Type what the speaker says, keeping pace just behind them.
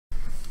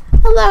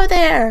Hello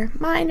there!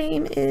 My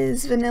name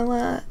is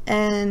Vanilla,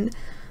 and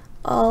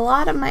a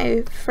lot of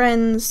my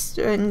friends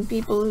and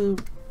people who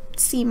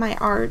see my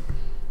art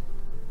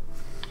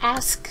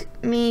ask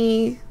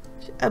me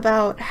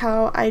about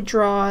how I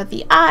draw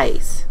the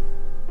eyes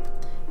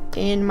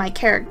in my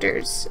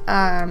characters,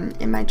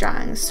 in my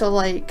drawings. So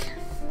like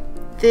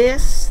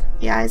this,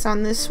 the eyes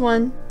on this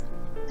one,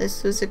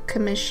 this was a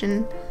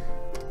commission,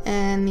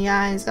 and the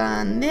eyes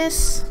on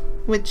this,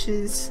 which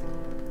is,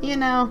 you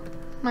know,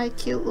 my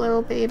cute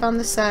little babe on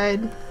the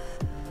side,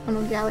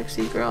 little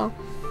galaxy girl,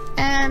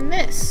 and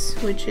this,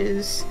 which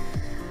is,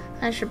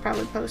 I should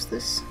probably post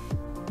this.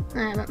 I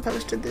haven't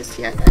posted this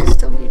yet. I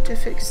still need to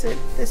fix it.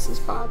 This is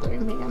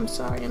bothering me. I'm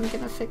sorry. I'm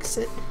gonna fix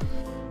it.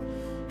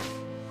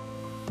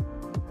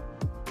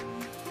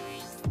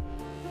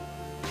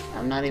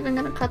 I'm not even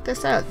gonna cut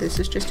this out. This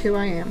is just who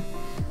I am.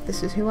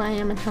 This is who I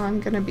am and how I'm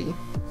gonna be.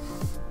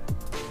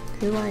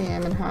 Who I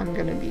am and how I'm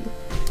gonna be.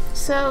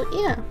 So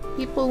yeah,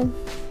 people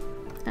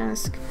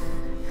ask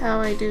how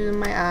I do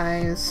my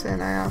eyes,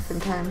 and I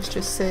oftentimes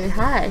just say,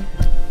 hi.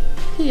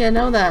 You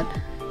know that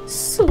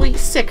sweet,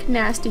 sick,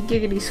 nasty,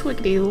 giggity,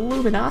 swiggity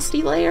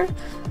luminosity layer?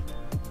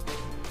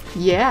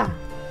 Yeah,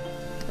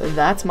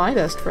 that's my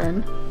best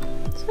friend.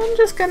 So I'm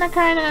just gonna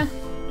kinda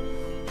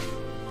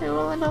do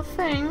a little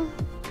thing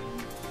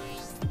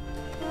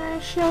where I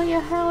show you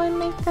how I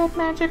make that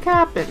magic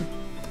happen.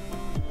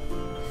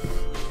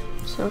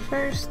 So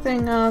first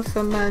thing off,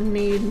 I'm gonna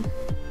need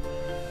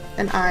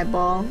an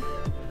eyeball.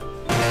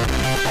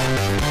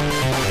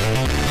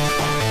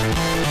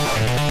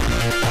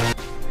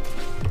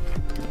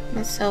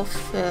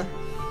 Myself a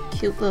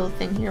cute little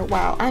thing here.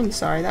 Wow, I'm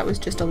sorry, that was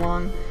just a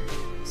long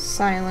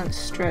silent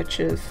stretch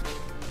of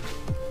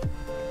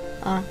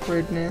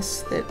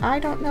awkwardness that I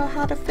don't know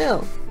how to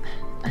fill.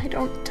 I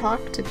don't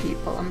talk to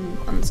people.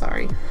 I'm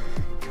sorry.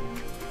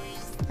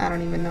 I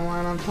don't even know why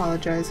I'm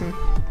apologizing.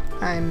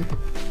 I'm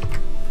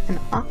an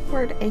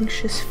awkward,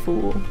 anxious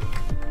fool.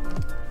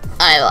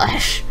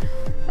 Eyelash.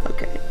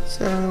 Okay,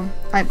 so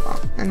eyeball.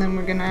 And then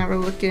we're gonna have her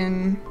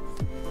looking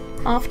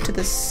off to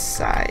the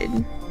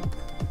side.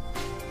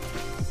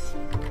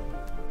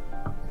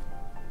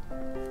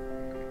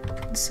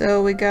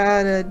 So we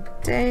got a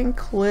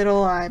dank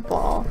little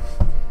eyeball.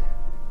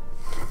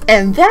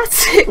 And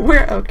that's it!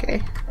 We're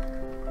okay.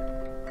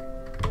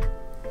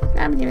 I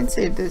haven't even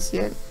saved this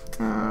yet.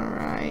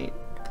 Alright.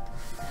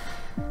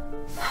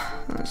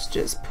 Let's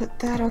just put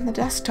that on the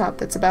desktop.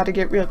 That's about to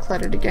get real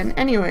cluttered again.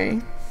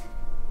 Anyway.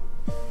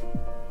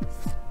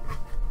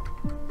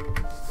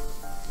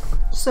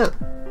 So,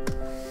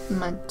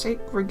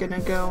 we're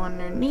gonna go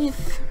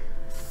underneath.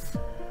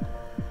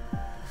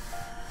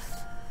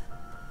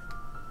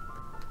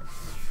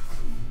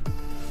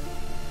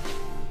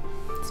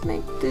 Let's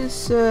make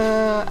this,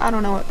 I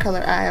don't know what color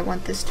eye I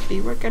want this to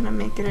be. We're gonna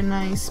make it a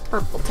nice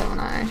purple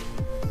tone eye.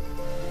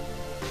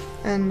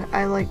 And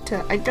I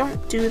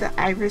don't do the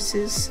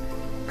irises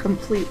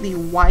completely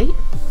white.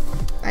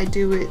 I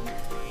do it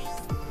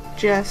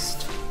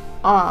just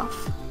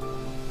off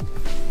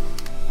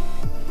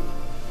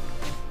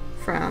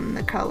from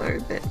the color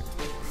bit.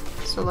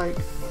 So like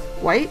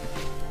white,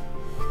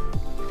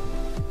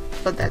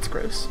 but that's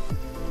gross.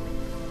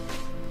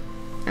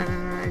 And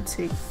then I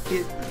take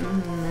it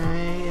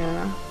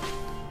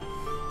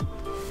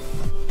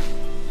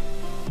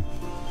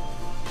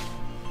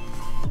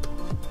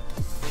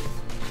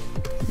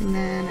and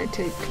then I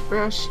take the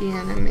brushy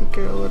and I make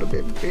it a little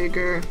bit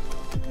bigger.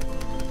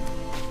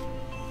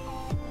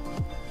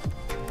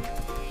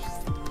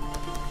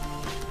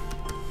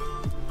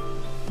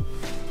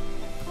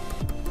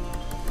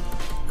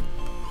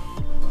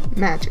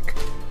 Magic.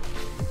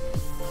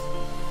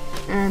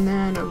 And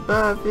then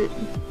above it,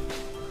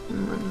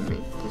 I'm gonna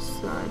make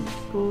this side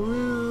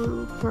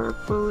blue,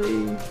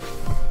 purpley.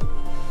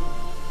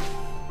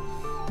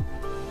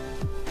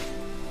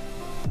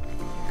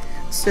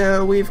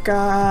 So we've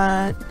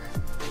got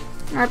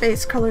our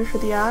base color for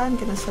the eye. I'm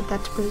gonna set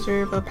that to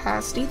preserve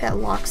opacity. That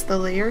locks the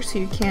layer so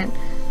you can't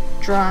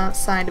draw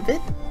outside of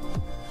it.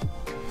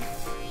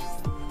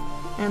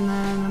 And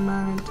then I'm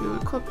gonna do a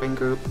clipping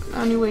group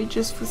anyway,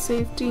 just for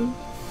safety.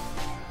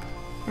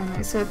 And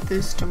I set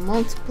this to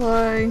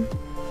multiply.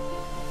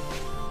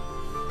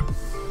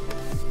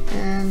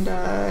 And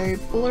I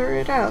blur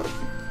it out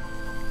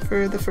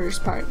for the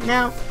first part.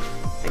 Now,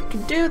 I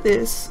could do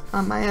this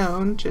on my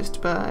own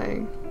just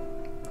by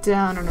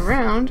down and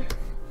around,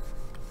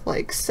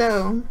 like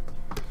so,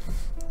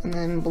 and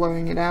then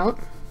blurring it out.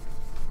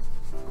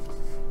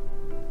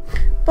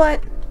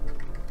 But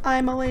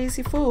I'm a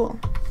lazy fool,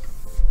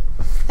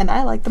 and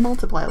I like the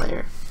multiply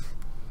layer.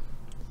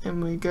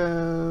 And we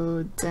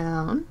go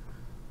down,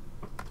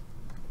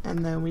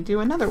 and then we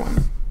do another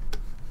one.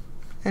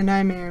 And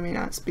I may or may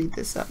not speed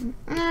this up.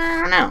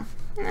 I don't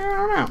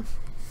know.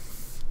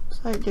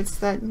 So it gets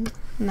that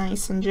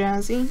nice and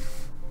jazzy.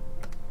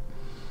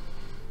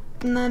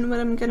 And then what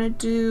I'm gonna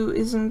do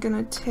is I'm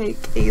gonna take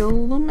a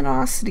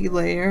luminosity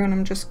layer and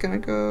I'm just gonna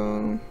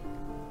go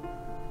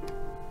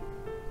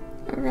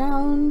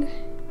around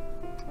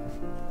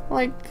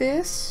like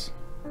this.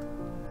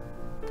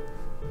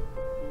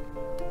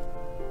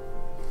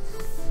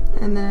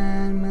 And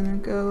then I'm gonna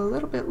go a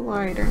little bit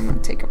lighter. I'm gonna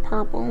take a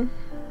purple.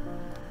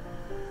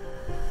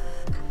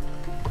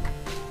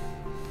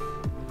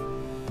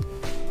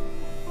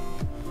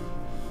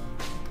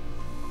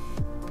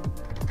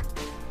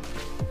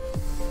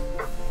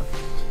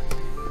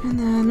 And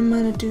then I'm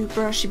gonna do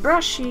brushy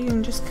brushy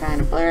and just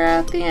kind of blur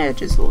out the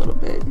edges a little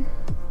bit.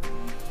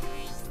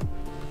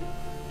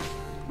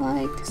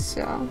 Like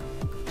so.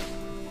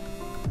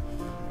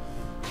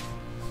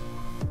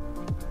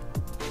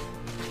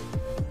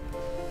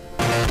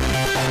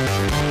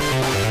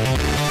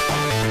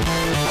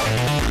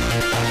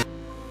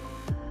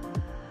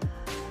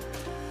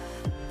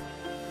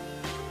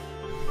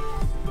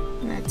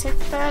 I'm gonna take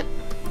that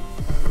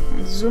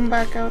and zoom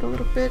back out a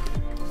little bit.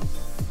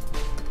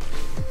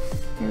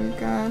 Here we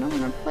go. I'm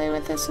gonna play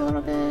with this a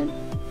little bit.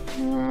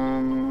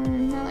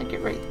 I like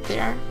it right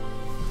there.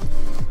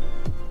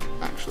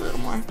 Actually, a little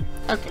more.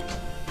 Okay.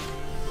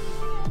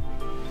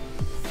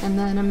 And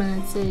then I'm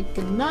gonna take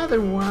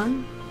another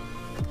one.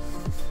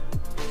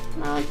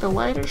 I like the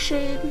lighter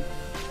shade.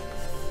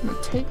 I'm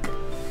gonna take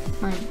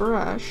my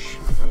brush.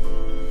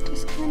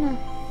 Just kind of.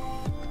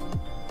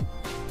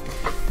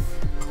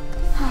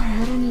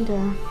 Alright, I need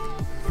to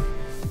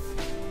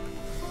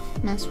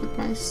mess with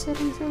my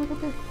settings a little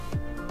bit.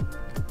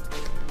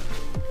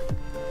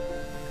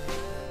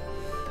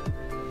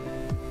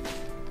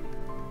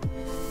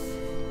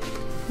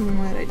 And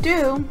what I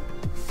do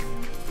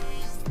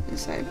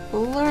is I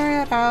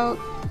blur it out.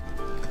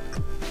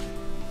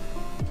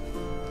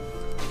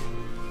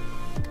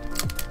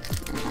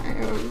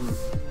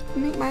 I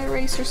make my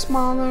eraser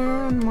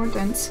smaller and more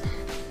dense,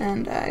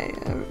 and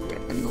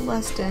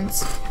less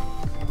dense.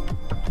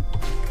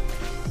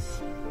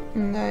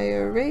 And I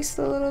erase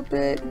a little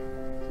bit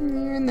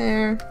here and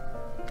there.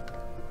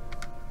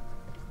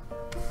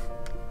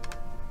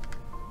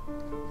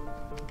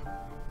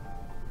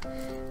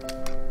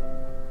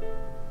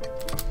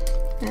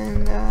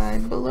 And I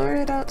blur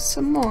it out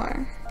some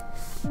more.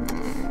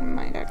 I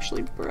might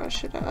actually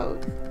brush it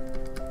out.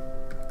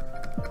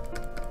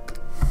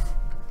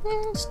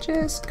 It's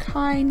just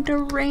kinda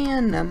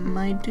random.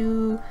 I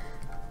do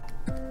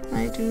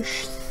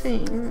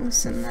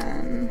things and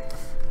then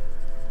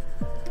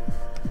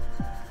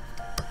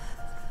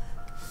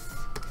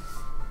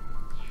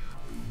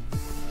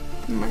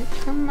I might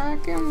come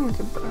back in with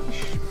a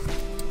brush.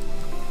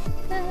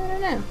 I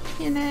don't know.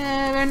 You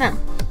never know.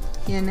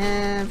 You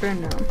never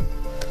know.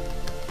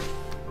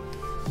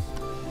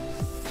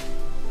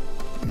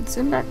 And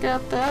zoom back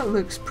out. That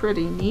looks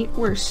pretty neat.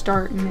 We're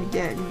starting to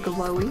get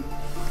glowy.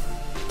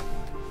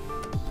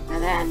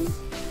 And then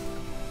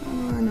I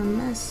want to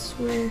mess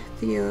with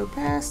the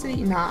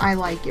opacity. Nah, I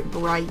like it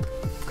bright.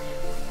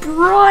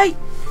 Bright!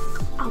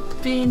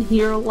 Up in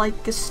here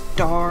like a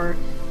star.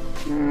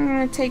 I'm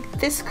going to take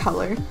this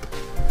color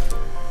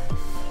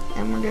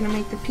and we're going to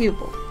make the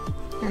pupil.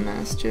 And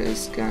that's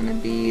just going to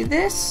be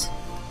this.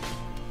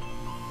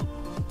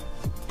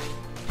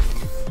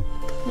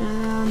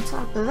 And on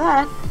top of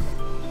that,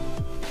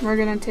 we're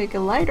going to take a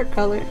lighter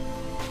color.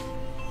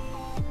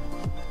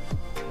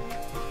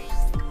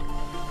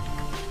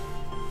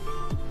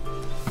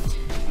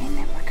 And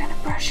then we're going to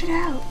brush it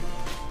out.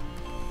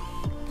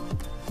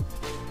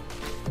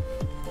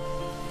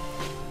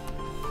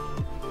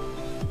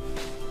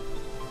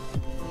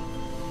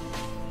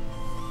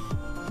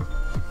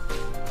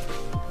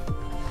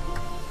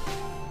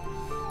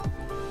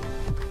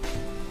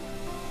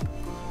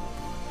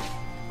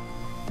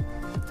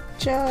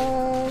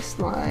 Just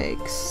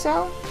like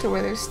so, to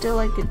where there's still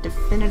like a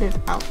definitive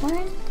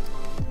outline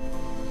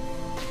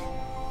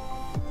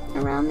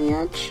around the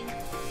edge.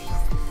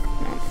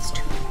 No, that's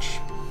too much.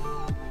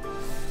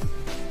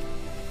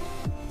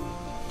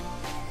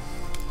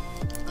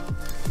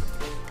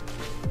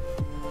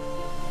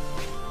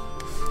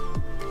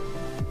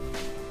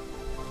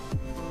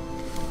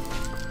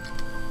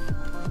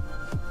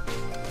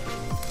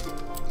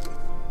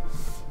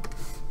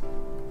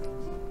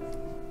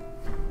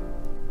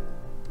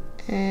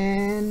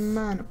 And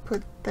I'm gonna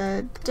put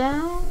that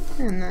down,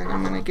 and then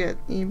I'm gonna get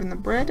even the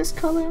brightest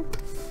color.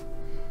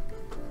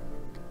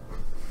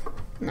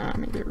 Now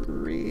I'm gonna get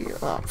real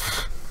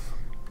off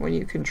when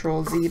you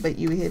control Z, but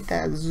you hit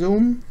that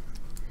zoom,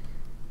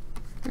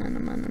 and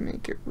I'm gonna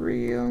make it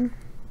real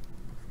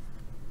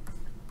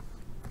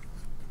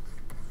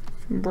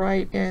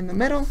bright in the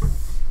middle.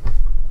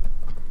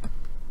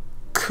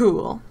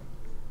 Cool.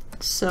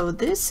 So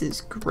this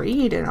is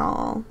great and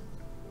all,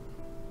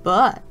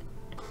 but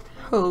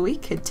we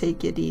could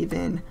take it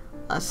even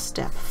a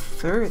step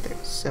further.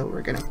 So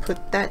we're gonna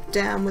put that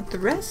down with the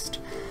rest.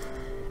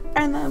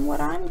 And then what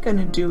I'm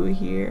gonna do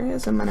here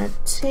is I'm gonna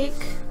take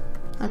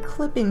a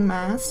clipping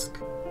mask.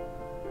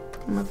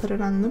 I'm gonna put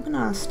it on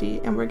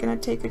luminosity, and we're gonna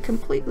take a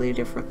completely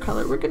different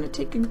color. We're gonna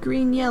take a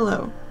green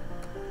yellow.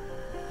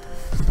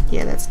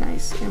 Yeah, that's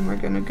nice. And we're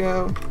gonna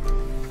go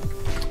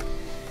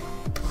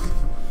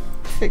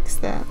fix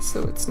that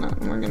so it's not,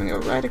 and we're gonna go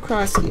right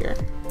across here.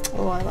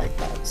 Oh, I like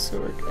that.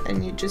 So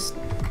and you just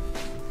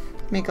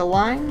make a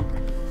line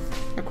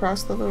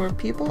across the lower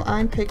pupil.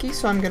 I'm picky,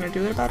 so I'm gonna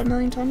do it about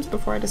 1,000,000 times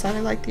before I decide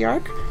I like the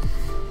arc.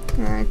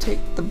 And I take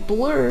the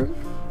blur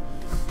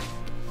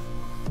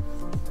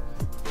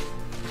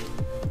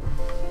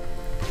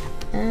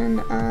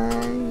and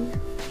I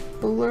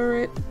blur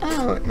it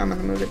out. And I'm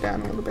gonna move it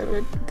down a little bit.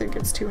 I think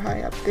it's too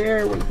high up.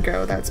 There we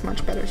go, that's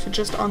much better. So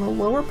just on the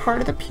lower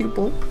part of the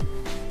pupil.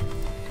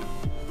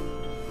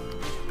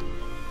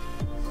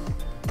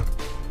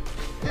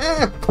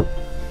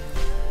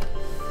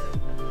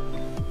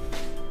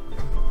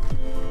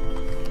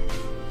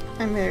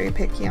 I'm very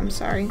picky, I'm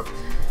sorry.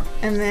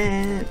 And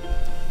then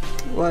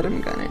what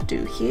I'm gonna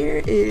do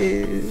here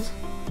is,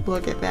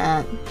 look at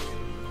that.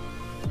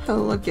 Oh,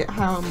 look at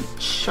how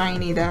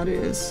shiny that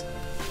is.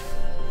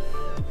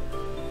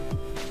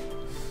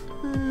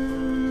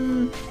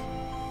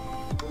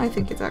 I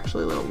think it's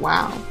actually a little,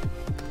 wow.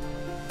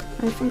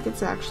 I think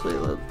it's actually a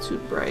little too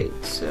bright,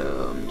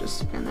 so I'm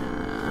just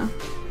gonna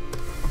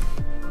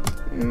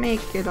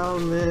make it a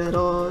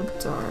little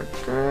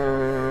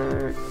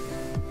darker.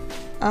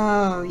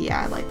 Oh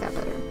yeah, I like that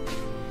better.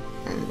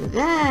 And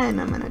then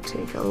I'm gonna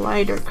take a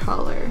lighter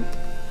color.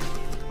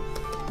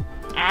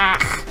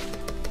 Ah!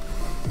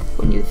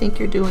 When you think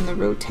you're doing the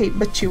rotate,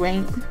 but you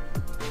ain't.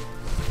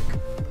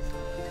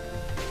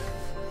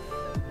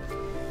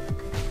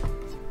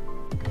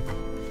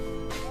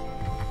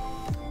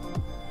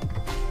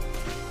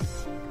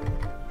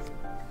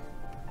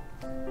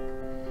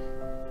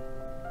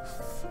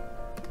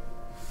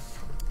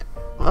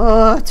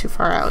 Oh, too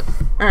far out.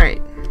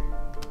 Alright.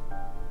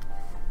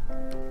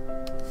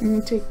 I'm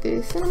gonna take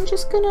this and I'm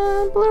just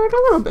gonna blur it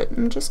a little bit.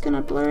 I'm just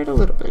gonna blur it a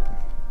little bit.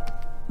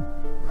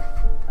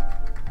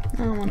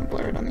 I don't want to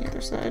blur it on the other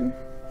side.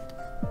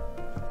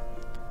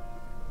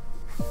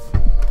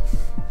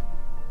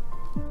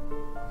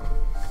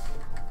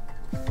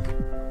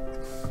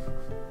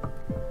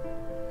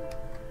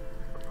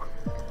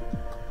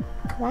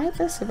 Why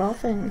this of all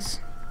things?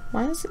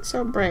 Why is it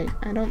so bright?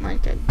 I don't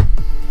like it.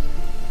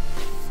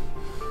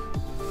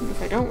 And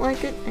if I don't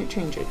like it, I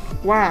change it.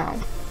 Wow.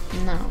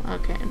 No,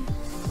 okay.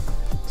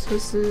 So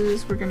this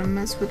is, we're gonna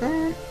mess with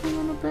that a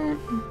little bit.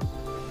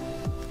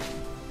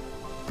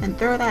 And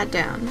throw that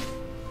down.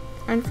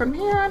 And from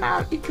here on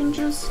out, you can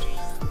just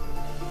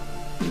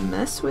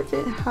mess with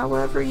it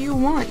however you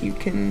want. You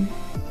can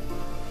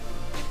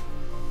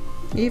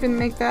even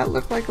make that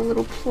look like a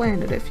little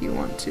planet if you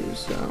want to.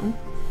 So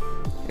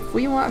if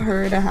we want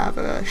her to have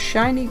a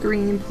shiny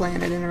green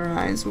planet in her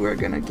eyes, we're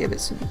gonna give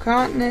it some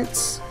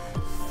continents.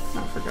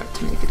 I forgot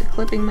to make it a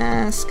clipping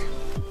mask.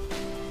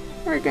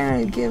 We're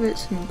gonna give it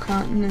some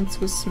continents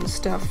with some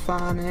stuff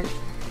on it.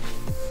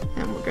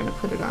 And we're gonna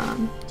put it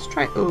on. Let's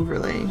try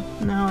overlay.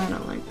 No, I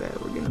don't like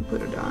that. We're gonna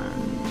put it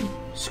on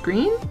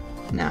screen?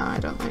 No, I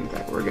don't like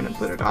that. We're gonna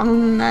put it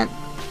on that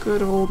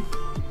good old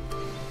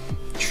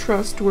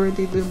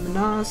trustworthy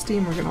luminosity,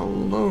 and we're gonna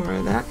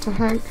lower that to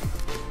heck.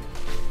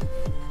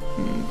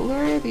 And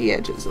blur the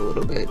edges a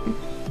little bit.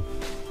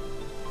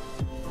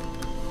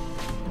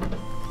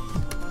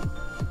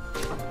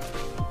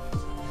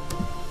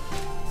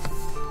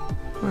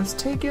 Let's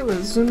take it,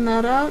 let's zoom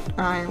that out.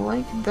 I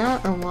like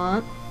that a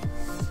lot.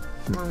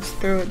 Let's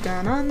throw it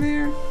down on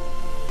there.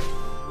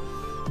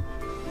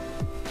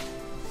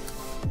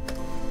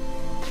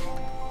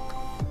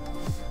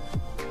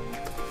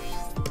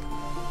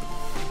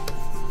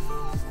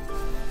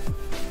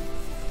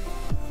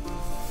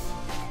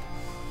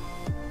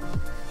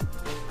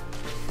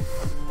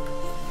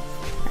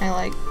 I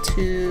like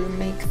to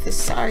make the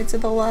sides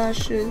of the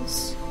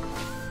lashes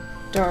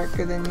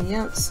darker than the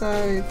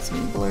outsides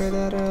and blur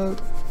that out.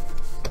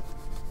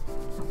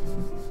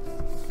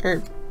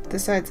 Or the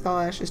sides of the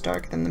lashes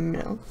darker than the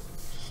middle.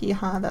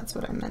 Hee-haw, that's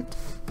what I meant.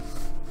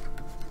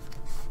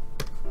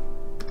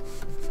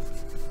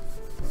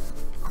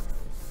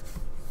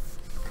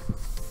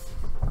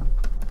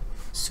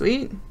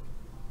 Sweet.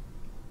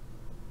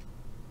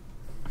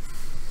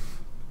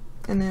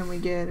 And then we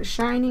get a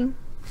shiny.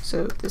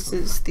 So this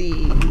is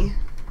the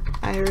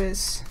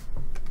iris.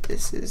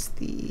 This is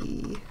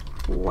the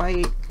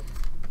white.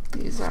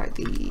 These are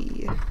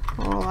the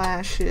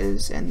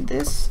lashes. And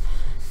this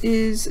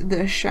is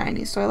the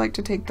shiny. So I like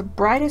to take the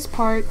brightest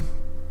part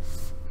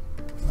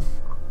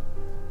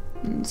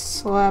and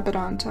slap it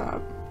on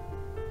top.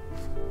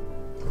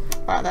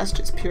 Wow, that's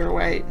just pure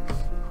white.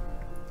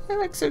 It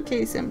looks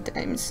okay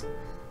sometimes.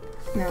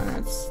 No,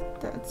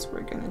 that's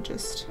we're gonna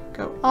just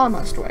go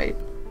almost white.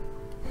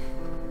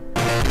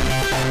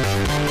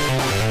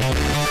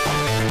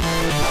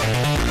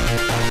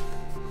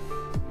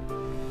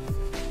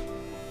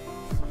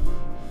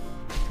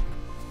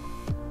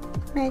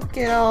 Make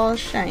it all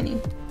shiny,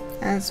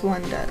 as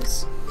one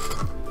does.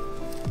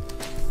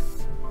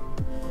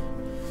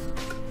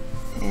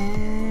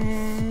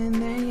 And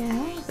there you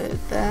have it.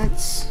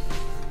 That's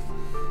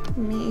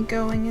me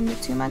going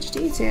into too much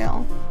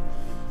detail.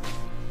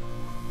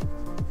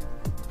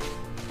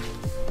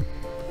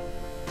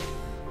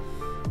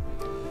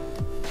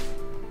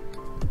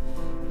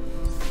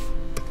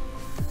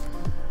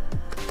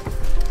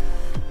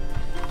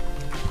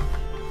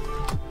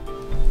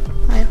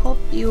 I hope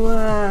you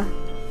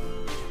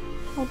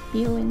Hope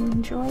you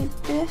enjoyed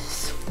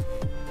this.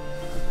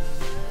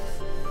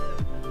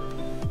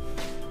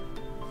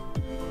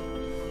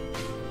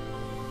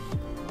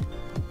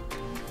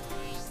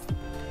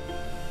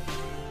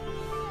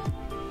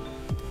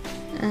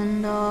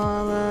 And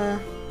I'll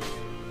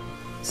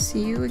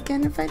see you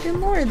again if I do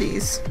more of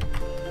these.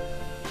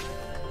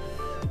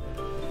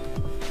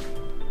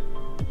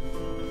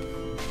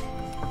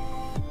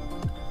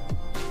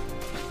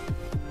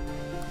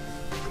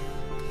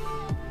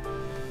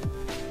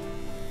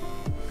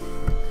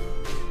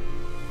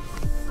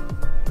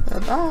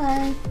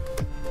 Bye-bye.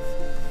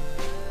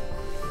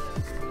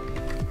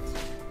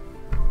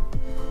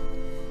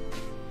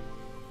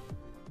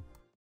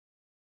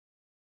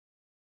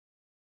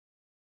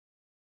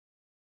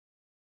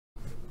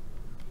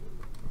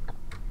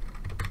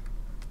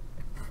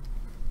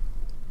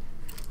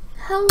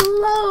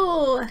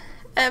 Hello,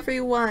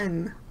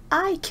 everyone.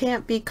 I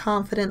can't be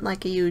confident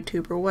like a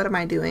YouTuber. What am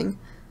I doing?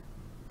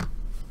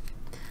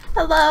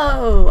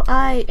 Hello,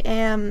 I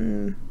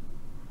am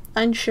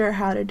unsure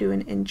how to do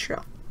an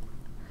intro.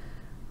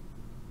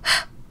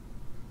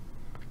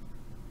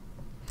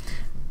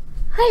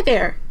 Hi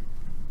there,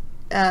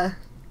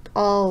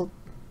 all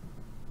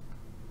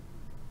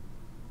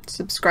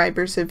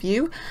subscribers of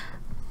you.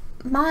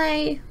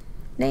 My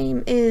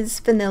name is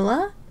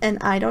Vanilla, and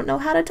I don't know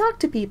how to talk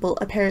to people,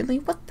 apparently.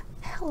 What the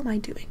hell am I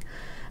doing?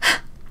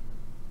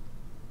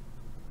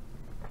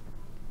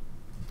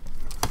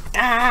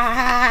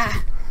 Ah!